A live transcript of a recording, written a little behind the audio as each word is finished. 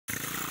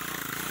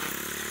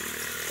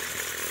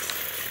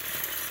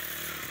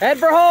Head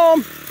for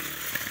home!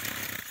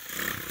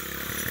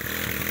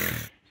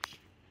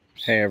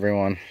 Hey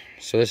everyone,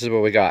 so this is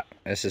what we got.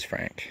 This is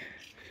Frank.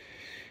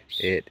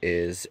 It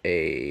is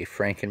a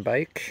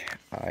frankenbike.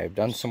 I've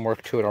done some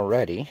work to it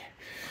already. As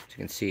you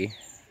can see,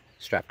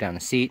 strapped down the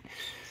seat.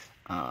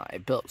 I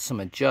built some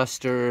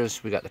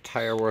adjusters. We got the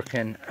tire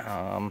working.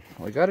 What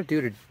we got to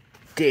do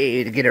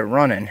today to get it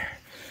running a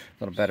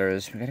little better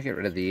is we got to get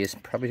rid of these.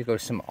 Probably to go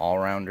to some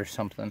all-round or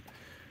something.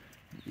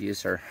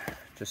 These are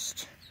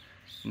just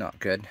not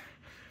good.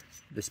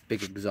 This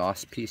big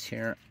exhaust piece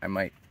here, I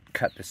might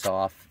cut this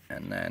off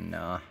and then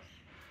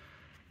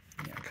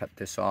cut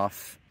this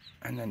off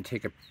and then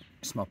take a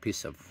small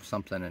piece of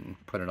something and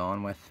put it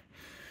on with,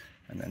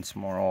 and then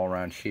some more all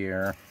around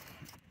here,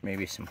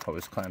 maybe some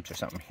hose clamps or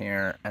something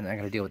here, and then I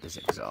gotta deal with this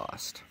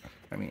exhaust.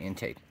 I mean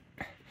intake.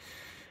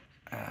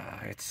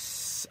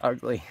 It's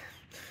ugly.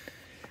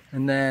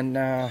 And then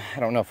I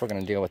don't know if we're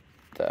gonna deal with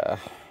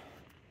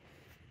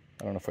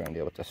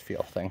this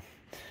fuel thing.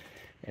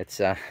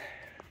 It's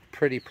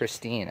pretty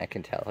pristine, I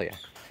can tell you.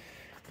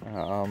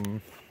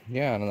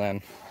 Yeah, and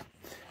then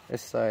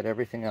this side,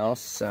 everything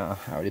else, I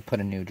already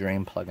put a new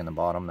drain plug in the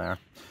bottom there.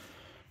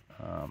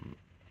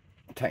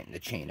 Tightened the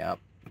chain up,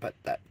 but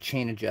that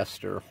chain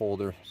adjuster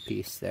holder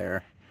piece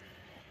there,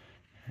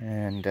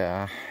 and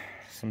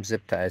some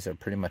zip ties are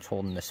pretty much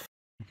holding this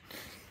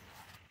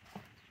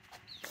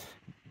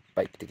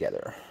bike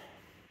together.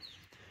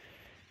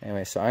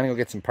 Anyway, so I'm gonna go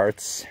get some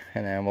parts,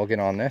 and then we'll get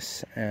on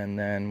this, and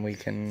then we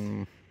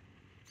can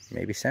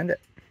maybe send it.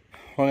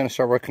 We're going to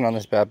start working on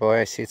this bad boy.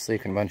 I see it's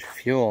leaking a bunch of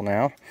fuel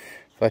now,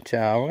 but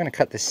we're going to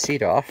cut this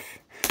seat off.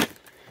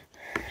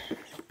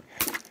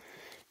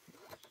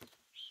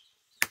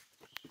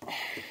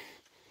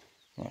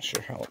 Not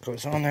sure how it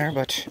goes on there,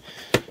 but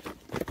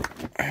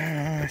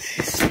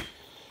she's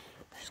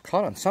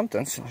caught on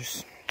something, so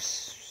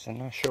I'm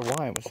not sure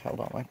why it was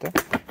held on like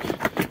that.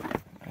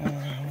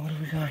 What do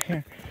we got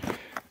here?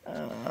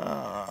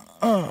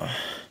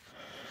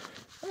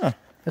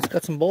 It's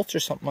got some bolts or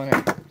something on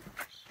it.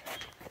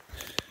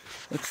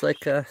 Looks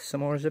like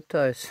some more zip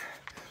ties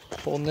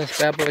holding this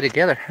bad boy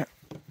together.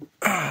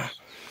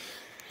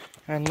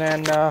 And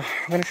then I'm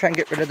going to try and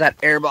get rid of that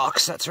air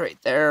box that's right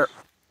there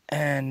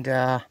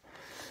and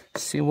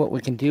see what we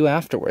can do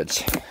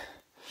afterwards.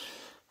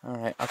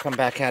 Alright, I'll come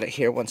back at it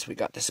here once we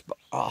got this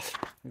off.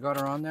 We got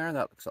her on there.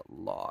 That looks a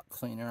lot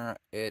cleaner.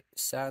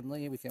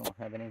 Sadly, we don't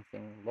have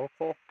anything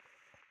local.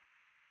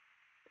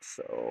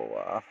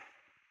 So,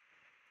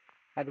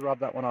 I had to rob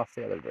that one off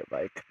the other dirt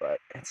bike, but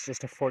it's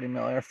just a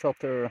 40mm air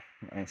filter.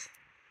 Nice,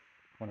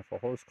 wonderful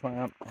hose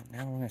clamp. And now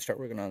we're going to start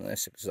working on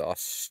this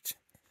exhaust.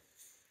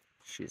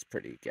 She's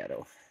pretty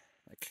ghetto.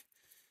 Like,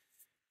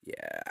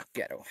 yeah,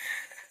 ghetto.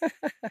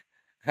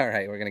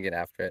 Alright, we're going to get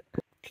after it.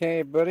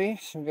 Okay, buddy,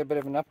 so we got a bit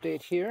of an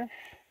update here.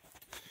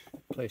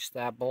 Place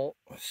that bolt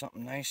with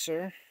something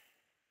nicer.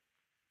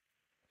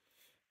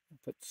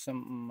 Put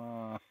something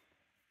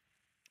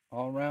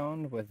all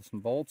around with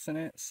some bolts in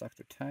it, sucked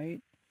her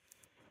tight.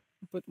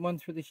 Put one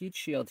through the heat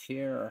shield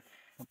here.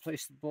 I'll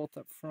place the bolt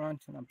up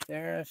front and up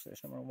there, so there's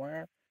no more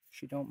wire.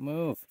 She don't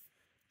move.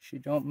 She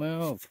don't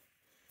move.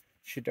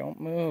 She don't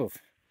move.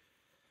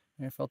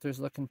 Air filter's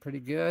looking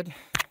pretty good.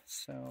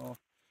 So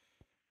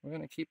we're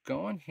gonna keep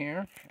going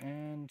here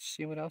and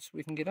see what else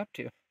we can get up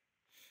to.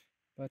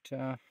 But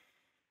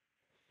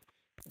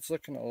it's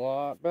looking a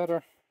lot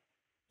better.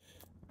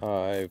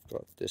 I've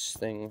got this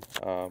thing.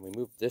 We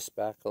moved this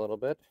back a little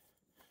bit.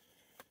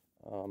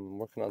 I'm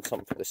working on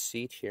something for the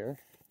seat here.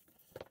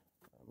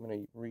 I'm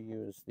going to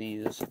reuse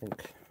these, I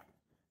think,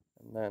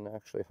 and then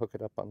actually hook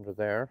it up under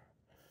there.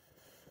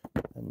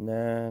 And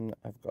then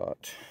I've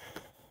got to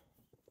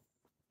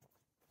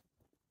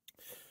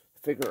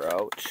figure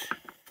out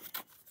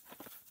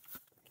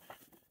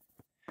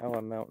how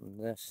I'm mounting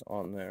this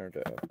on there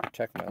to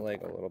protect my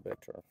leg a little bit,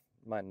 or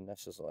my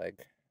Ness's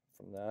leg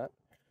from that,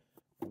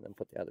 and then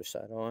put the other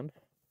side on.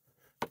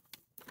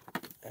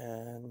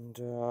 And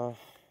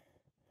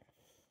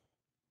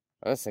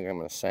I just think I'm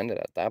going to send it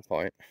at that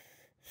point.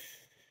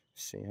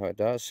 See how it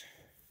does.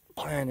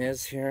 Plan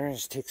is here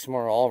is take some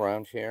more all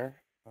around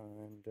here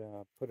and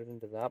put it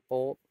into that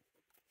bolt,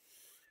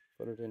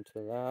 put it into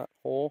that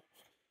hole,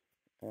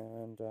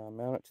 and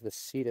mount it to the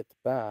seat at the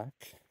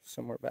back,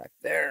 somewhere back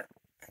there,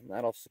 and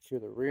that'll secure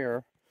the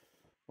rear.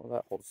 Well,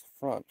 that holds the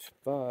front,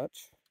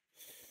 but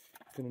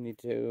I'm gonna need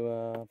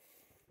to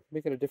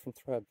make it a different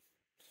thread,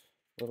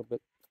 a little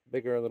bit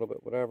bigger, a little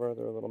bit whatever.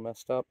 They're a little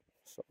messed up,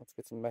 so let's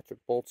get some metric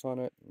bolts on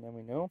it, and then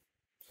we know.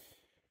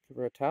 Give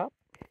her a tap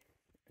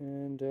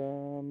and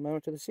mount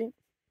it to the seat.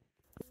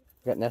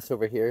 Got Ness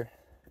over here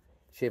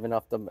shaving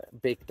off the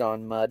baked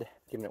on mud,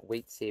 giving it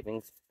weight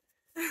savings.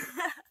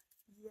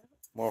 Yeah.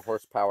 More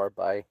horsepower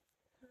by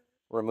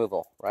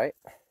removal, right?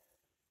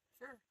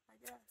 Sure,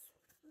 I guess.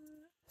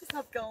 Just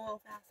help go a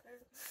little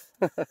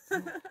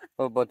faster.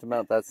 We're about to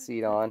mount that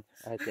seat on.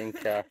 I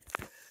think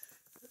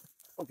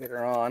we'll get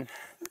her on.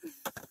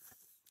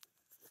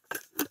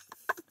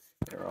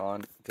 Get her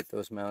on, get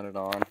those mounted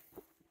on.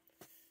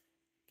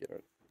 Get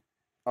her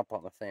up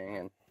on the thing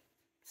and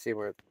see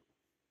where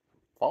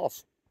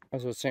false.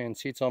 As I was saying,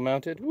 seats all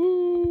mounted.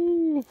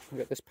 Woo! We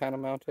got this panel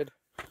mounted.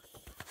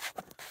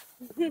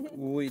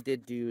 We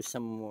did do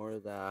some more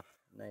of the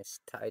nice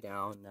tie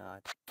downs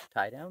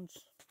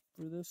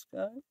for this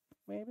guy,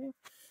 maybe.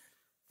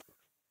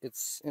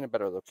 It's in a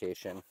better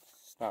location.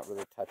 It's not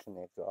really touching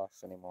the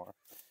exhaust anymore.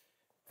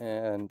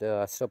 And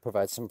still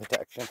provides some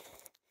protection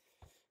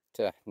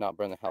to not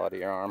burn the hell out of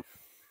your arm.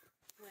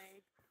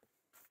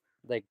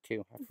 Leg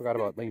too. I forgot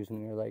about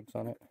using your legs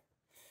on it.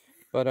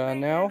 But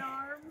now,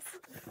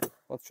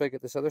 let's try to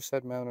get this other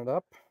side mounted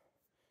up.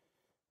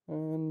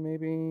 And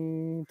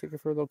maybe take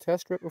it for a little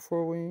test trip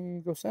before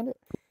we go send it.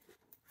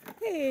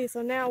 Okay,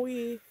 so now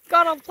we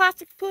got all the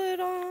plastic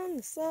put on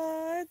the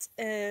sides,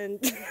 and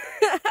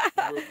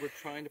we're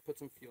trying to put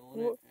some fuel in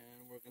it,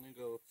 and we're gonna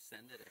go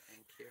send it, I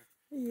think, here.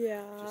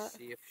 Yeah. Just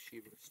see if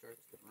she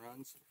starts and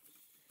runs.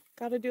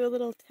 Got to do a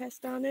little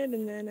test on it,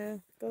 and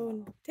then go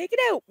and take it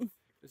out.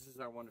 This is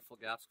our wonderful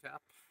gas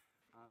cap.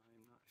 I'm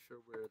not sure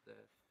where the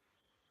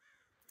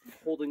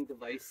holding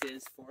device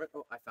is for it.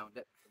 Oh, I found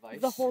it.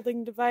 The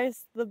holding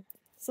device,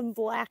 some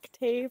black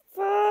tape,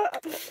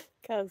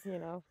 because you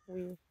know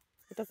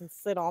it doesn't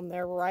sit on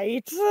there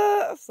right,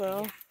 so.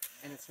 Yeah.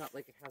 And it's not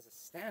like it has a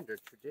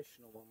standard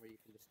traditional one where you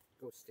can just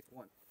go stick a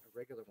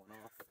regular one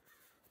off,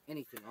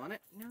 anything on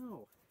it.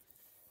 No,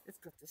 it's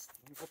got this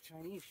wonderful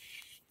Chinese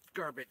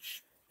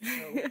garbage.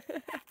 So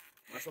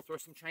might as well throw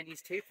some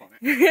Chinese tape on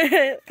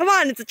it. Come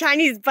on, it's a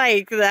Chinese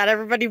bike that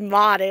everybody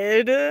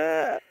modded.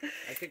 I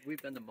think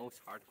we've done the most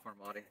hardcore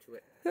modding to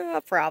it.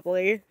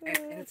 Probably. And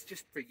it's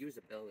just for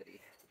usability.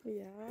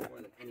 Yeah.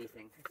 More than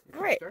anything.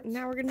 Alright,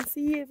 now we're gonna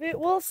see if it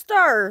will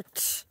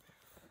start.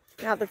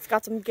 Now that it's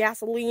got some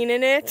gasoline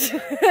in it.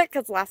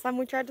 Because last time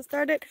we tried to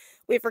start it,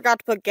 we forgot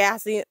to put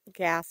gas in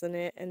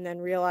it and then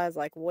realized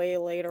like way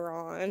later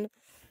on.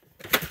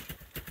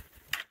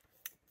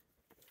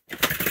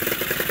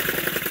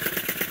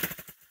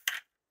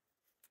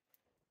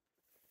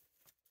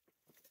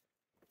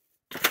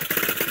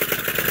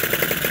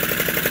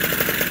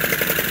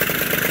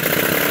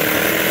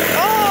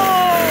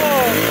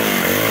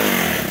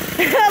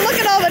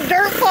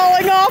 Dirt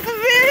falling off of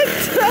it.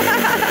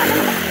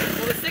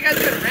 Well, this thing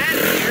hasn't been ran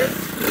in years.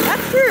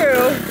 That's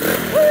true.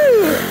 Woo!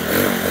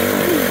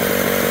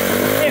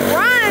 It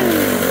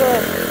runs.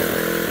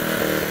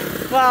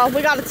 Well,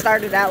 we got it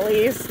started at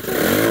least.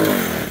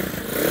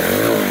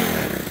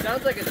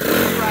 Sounds like it's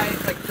right,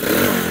 like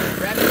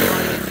ramming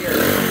on in here.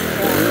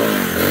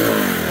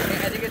 Okay,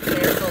 I think it's an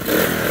air filter.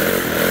 I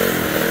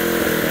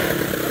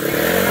think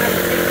I'm gonna have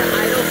to take the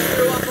idle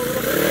screw up a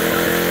little bit.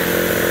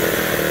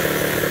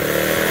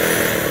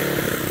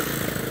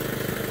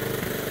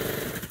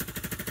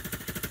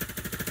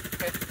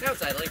 Now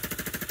it's idling.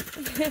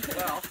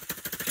 Well,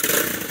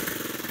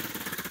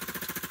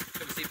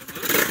 should we see if it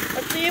moves?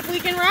 Let's see if we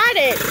can ride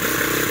it.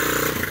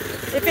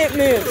 If it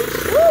moves.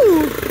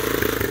 Woo!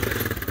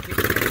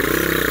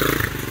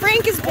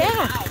 Frank is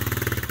back.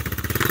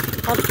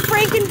 Oh, the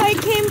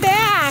frankenbike came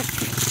back.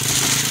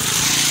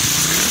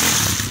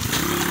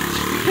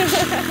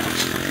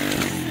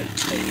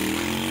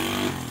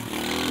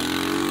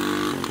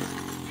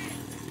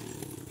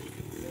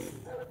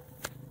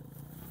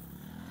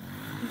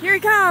 Here he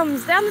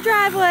comes, down the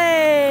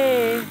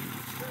driveway!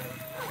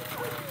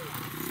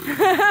 Woo!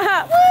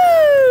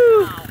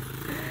 Wow.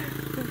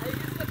 I think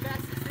it's the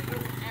best this thing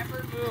has ever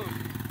moved.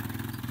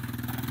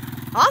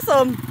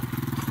 Awesome!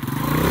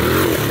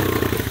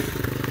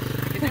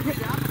 It's never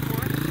down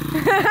before.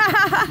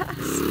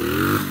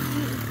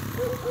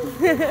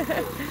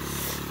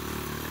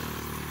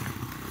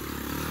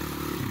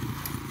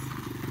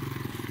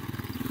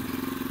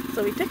 So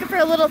we took it for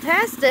a little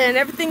test and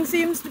everything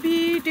seems to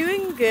be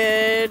doing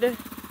good.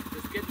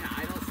 Just getting the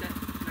idle set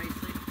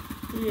nicely.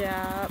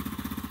 Yeah.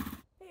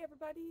 Hey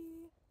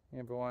everybody. Hey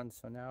everyone,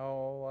 so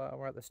now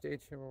we're at the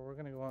stage here where we're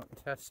going to go out and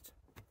test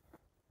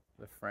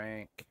the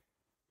Frank.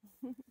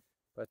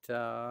 But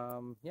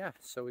yeah,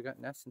 so we got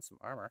Ness in some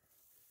armor.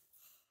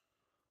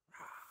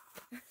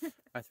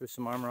 I threw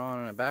some armor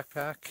on in a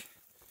backpack.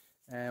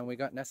 And we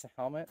got Ness a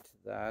helmet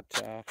that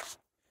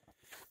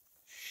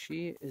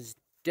she is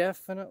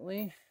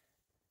definitely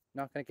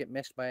not going to get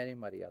missed by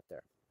anybody out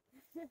there.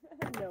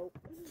 Nope.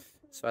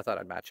 So I thought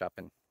I'd match up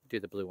and do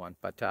the blue one,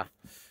 but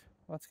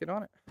let's get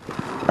on it.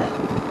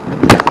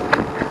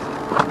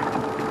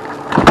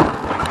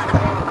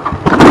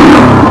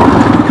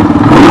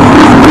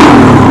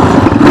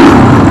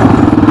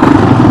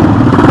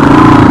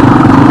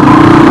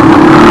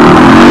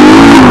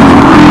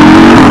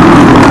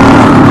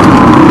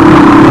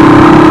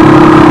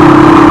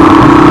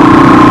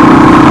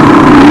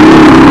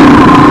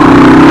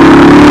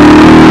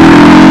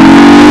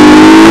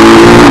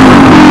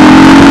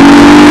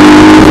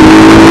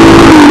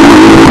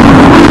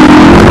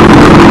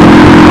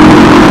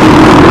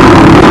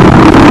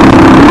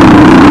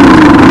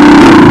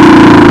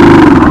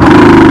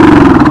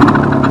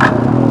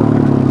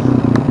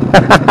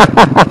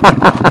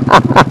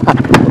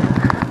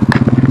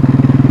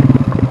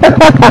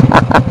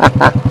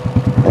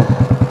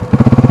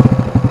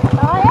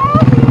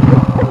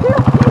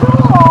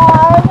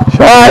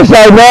 Gosh,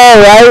 I know,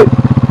 right?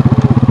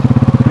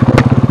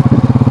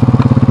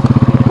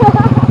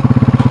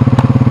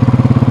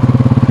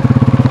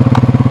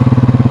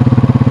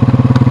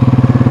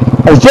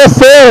 I was just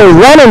saying, it was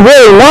running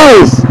really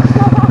nice.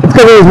 It's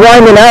because it was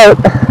winding out.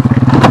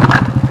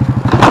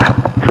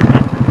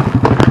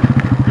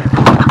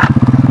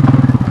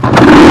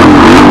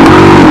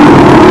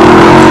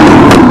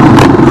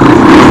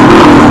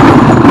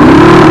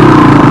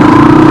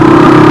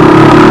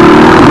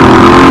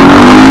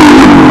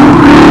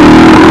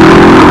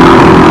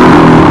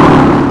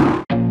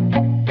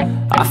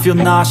 I feel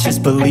nauseous,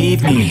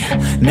 believe me.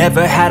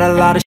 Never had a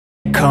lot of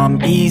shit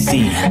come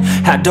easy.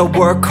 Had to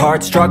work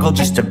hard, struggle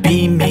just to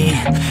be me.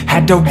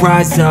 Had to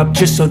rise up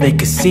just so they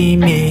could see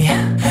me.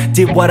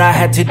 Did what I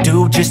had to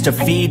do just to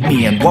feed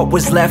me. And what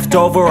was left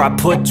over I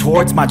put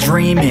towards my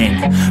dreaming.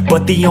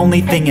 But the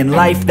only thing in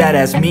life that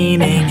has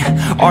meaning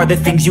are the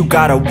things you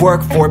gotta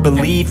work for,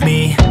 believe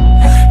me.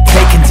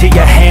 Take into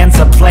your hands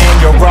a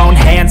plan, your own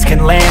hands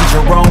can land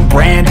your own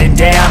brand. And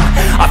damn,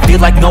 I feel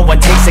like no one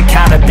takes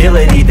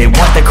accountability. They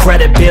want the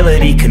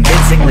credibility,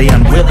 convincingly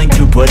unwilling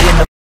to put in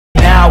the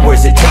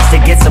hours it takes to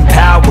get some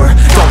power.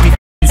 Don't be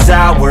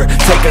sour,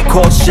 take a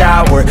cold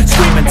shower,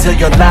 scream until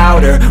you're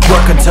louder,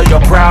 work until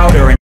you're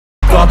prouder. And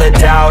all the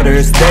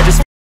doubters, they're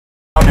just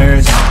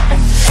downers.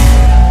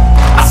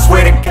 I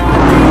swear to God,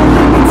 they don't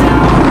let me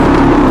down.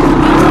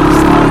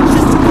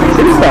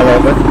 City fell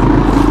over.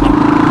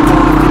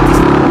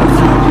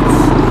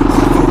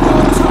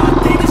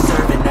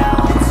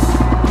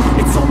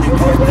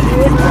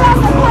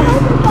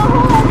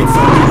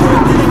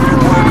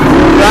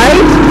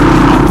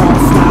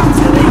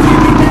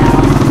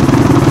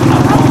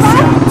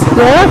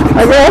 Yeah,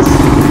 I guess.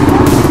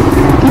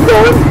 Keep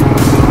going.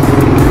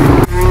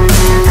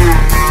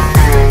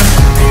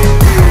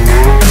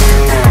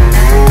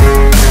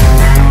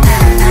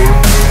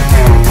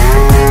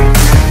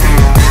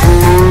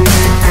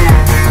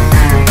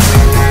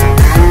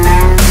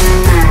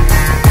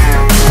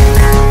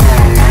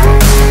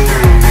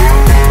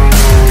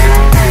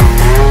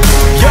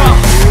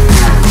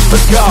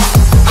 Let's go.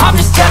 I'm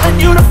just telling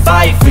you to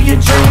fight for your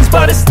dreams,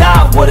 but it's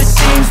not what it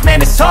seems.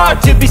 Man, it's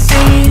hard to be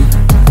seen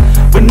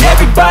when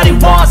everybody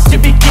wants to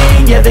be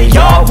king. Yeah, they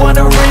all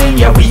wanna ring,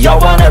 yeah, we all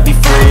wanna be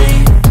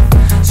free.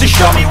 So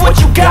show me what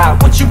you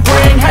got, what you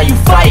bring, how you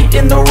fight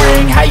in the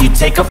ring, how you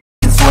take a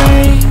f***ing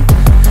swing.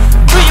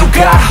 Do you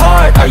got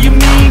heart, are you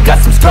mean? Got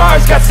some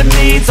scars, got some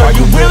needs, are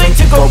you willing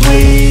to go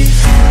bleed?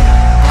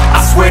 I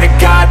swear to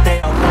God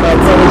they don't. Right,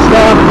 so we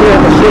stopped here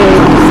in the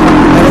shade,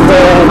 and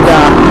then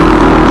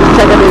just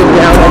check everything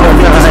down one more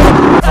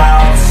time.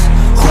 Clowns,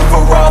 who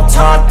were all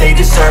taught they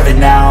deserve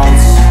an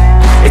ounce.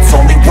 It's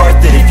only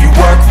worth it if you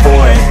work for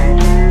it.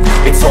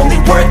 It's only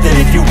worth it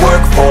if you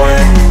work for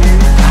it.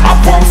 I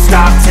won't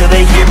stop till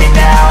they hear me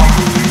now.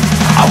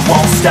 I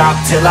won't stop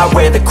till I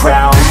wear the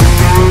crown.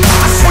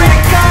 I swear to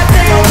God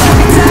they don't let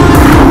me down.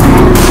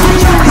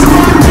 They always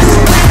want just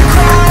to wear the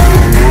crown.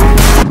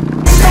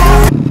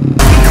 Stop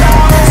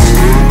clowns.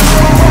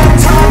 One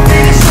time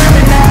they deserve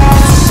an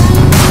ounce.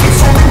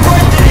 It's only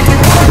worth it if you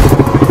work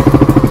for it.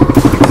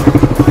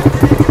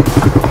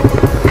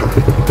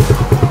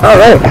 All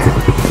right.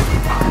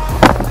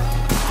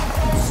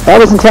 That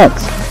was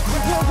intense.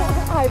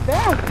 I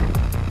bet.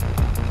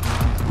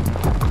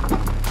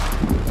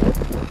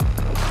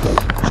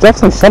 There's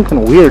definitely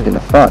something weird in the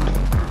front.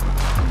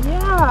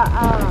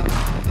 Yeah,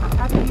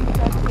 after you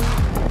said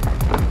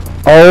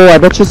things, Oh, I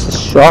bet you it's the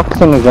shock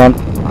thing again. it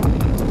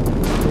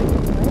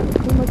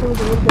seemed like it was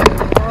a little bit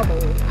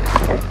wobbly.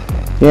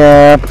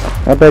 Yeah,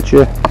 I bet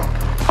you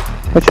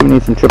we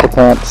need some triple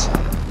clamps.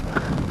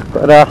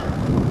 But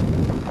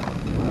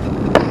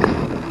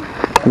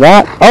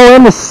oh,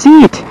 and the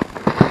seat.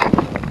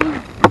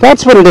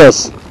 That's what it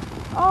is.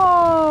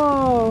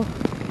 Oh,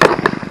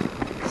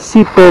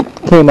 Seat bolt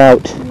came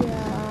out.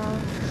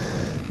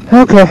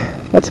 yeah. Okay,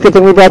 that's a good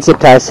thing we brought zip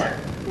ties.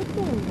 Good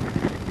thing.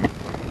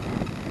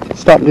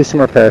 Stop and do some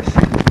repairs.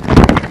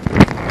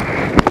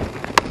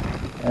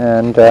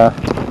 And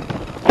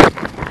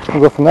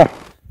we'll go from there.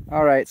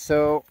 Alright,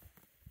 so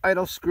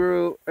idle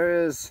screw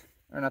is,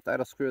 or not the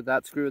idle screw,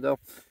 that screw though,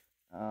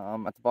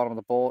 at the bottom of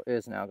the bolt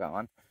is now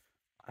gone.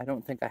 I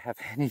don't think I have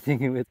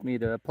anything with me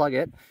to plug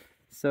it.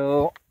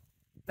 So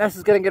Ness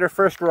is going to get her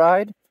first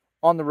ride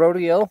on the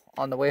rodeo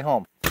on the way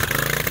home.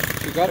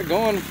 She got it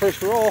going,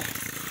 first roll.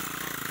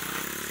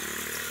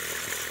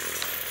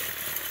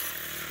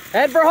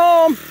 Head for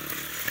home.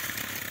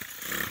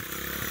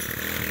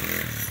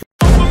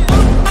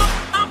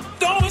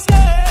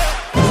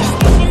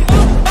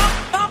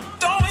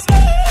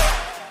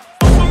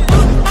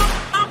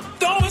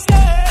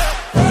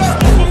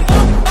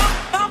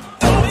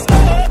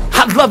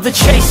 I love the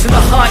chase and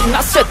the hunt, and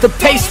I set the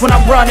pace when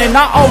I'm running.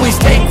 I always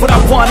take what I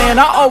want and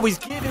I always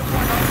get it.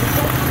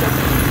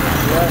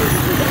 Yeah, this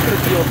is gonna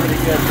feel pretty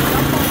good.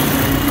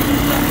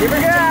 Give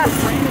her gas!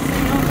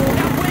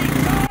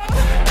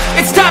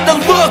 It's time to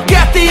look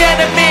at the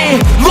enemy.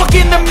 Look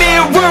in the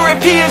mirror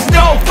if he is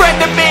no friend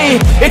to me.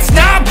 It's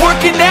not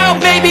working out,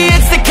 maybe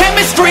it's the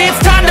chemistry. It's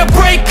time to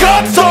break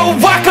up so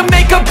I can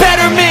make a better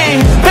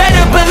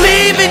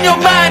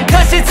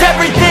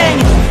everything.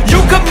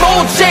 You can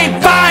mold, shape,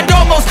 find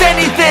almost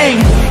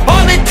anything.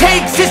 All it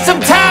takes is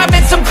some time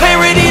and some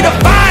clarity to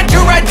find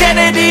your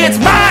identity. It's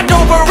mind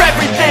over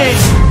everything.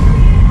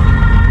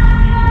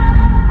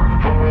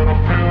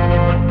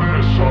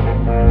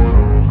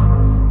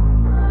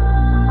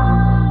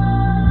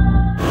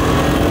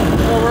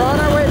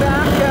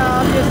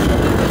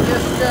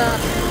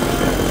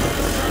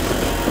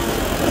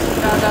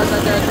 Found out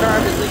that their car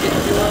is leaking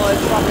fuel.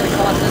 It's probably going to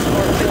cost us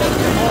more fuel to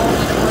get home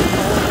than it was the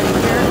whole way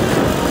here.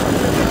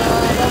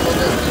 But we'll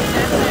just keep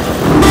sending it.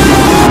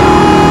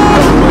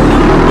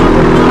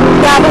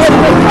 Yeah, but it's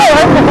been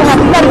cold, but they have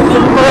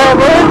medicine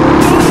forever.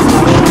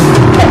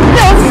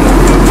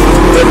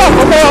 Keep up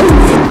with them.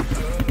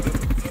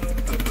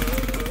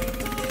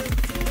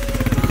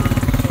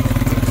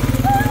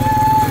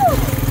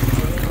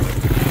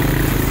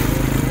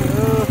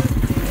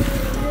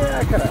 Yeah,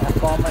 I could have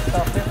F-bombed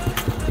myself there.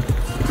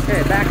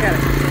 Okay, back at it.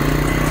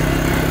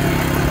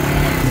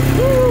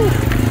 Woo!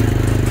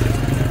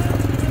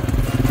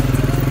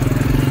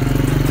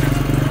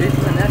 These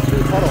are the Ness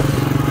puddles.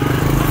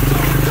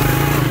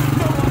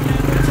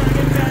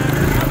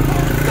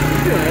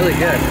 You're doing really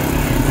good.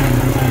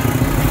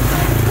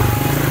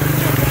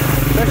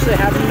 Especially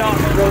having not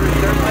rode a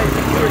dirt bike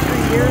in 2 or 3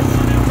 years.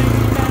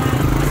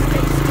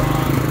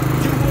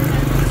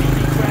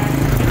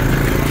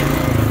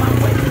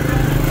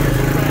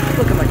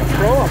 Looking like a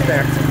pro up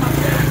there.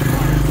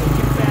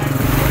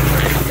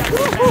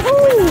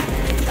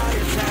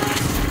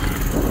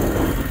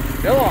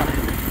 Go on.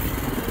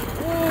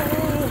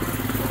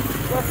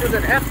 Left with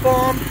an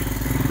F-bomb.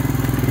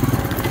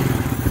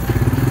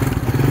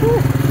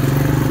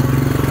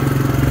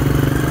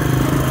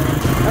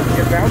 That's a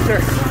good bouncer.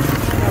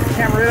 Got the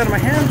camera right out of my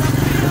hand.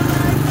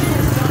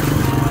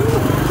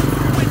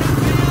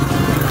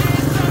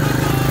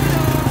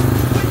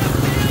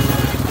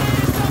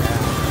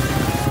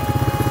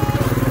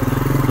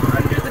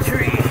 Under the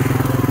tree.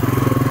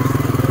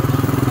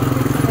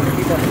 I'm gonna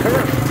keep on the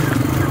curve.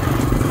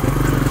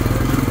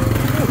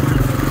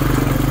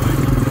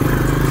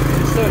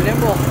 So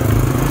nimble.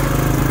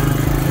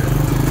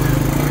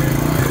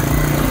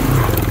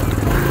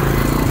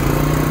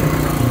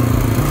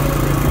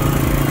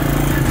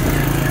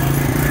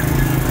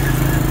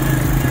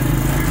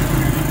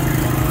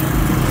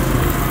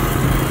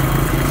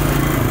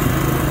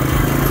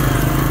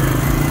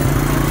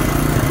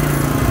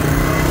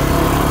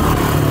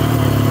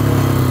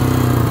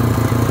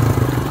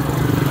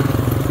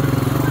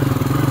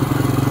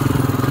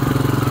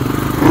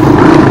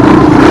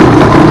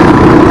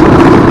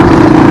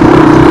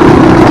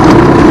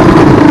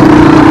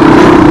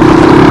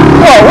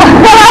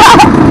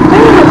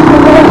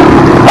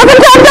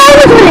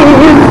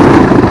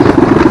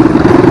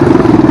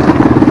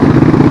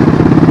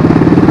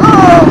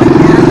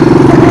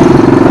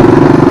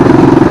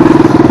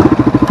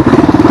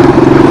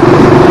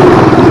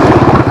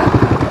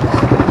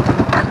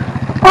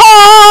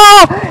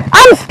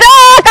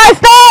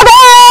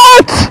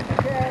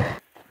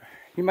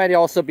 You might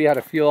also be out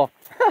of fuel.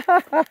 No,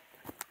 I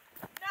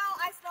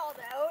stalled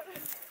out.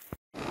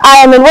 I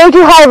am in way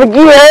too high of a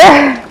gear.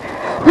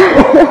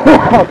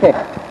 Okay,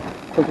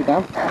 push it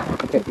down.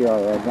 Okay, you're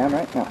all right down,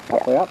 right? Now,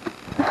 halfway up.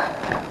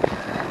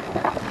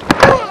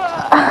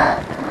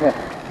 Okay,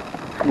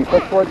 can you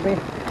push towards me?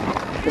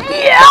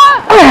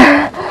 Yeah!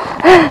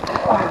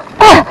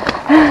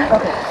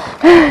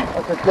 Okay,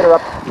 let's just get her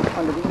up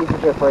under the easy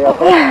chair for you,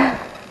 okay?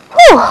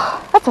 Whew,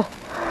 that's a...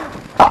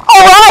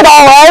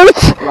 Alright!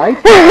 Right?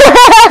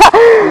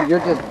 You're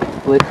just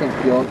blitzing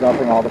fuel,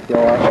 dropping all the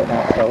fuel out right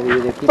now, so we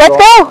either keep Let's going.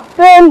 go,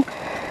 then.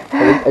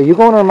 Are you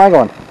going or am I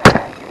going?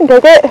 You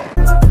can take it.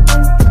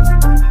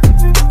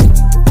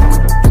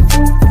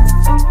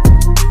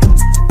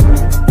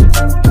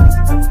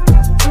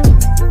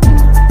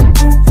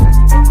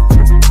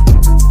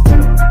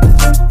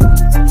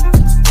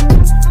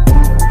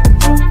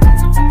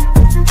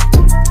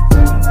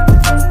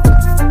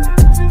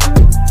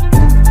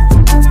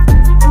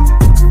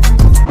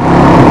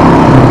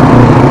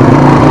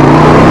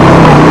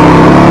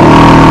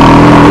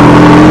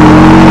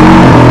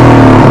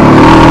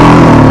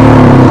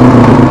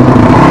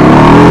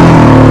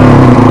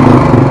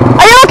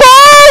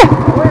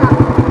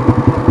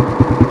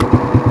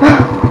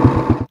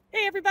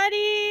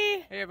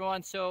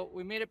 So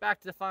we made it back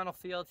to the final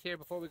field here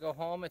before we go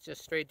home. It's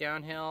just straight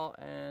downhill,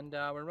 and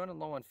we're running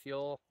low on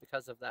fuel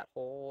because of that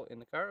hole in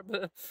the carb.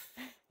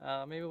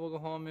 Maybe we'll go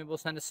home, maybe we'll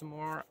send us some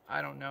more,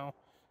 I don't know.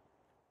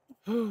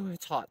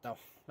 It's hot though,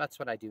 that's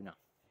what I do know.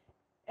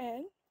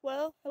 And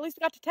well, at least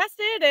we got to test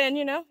it, and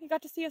you know, you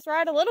got to see us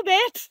ride a little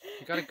bit.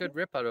 You got a good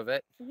rip out of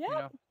it. Yeah. You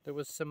know, there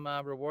was some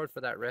reward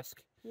for that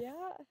risk.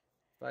 Yeah.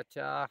 But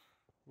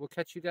we'll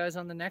catch you guys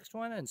on the next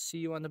one and see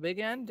you on the big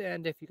end.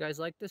 And if you guys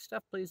like this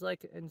stuff, please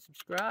like and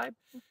subscribe.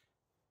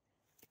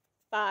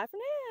 Bye for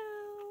now.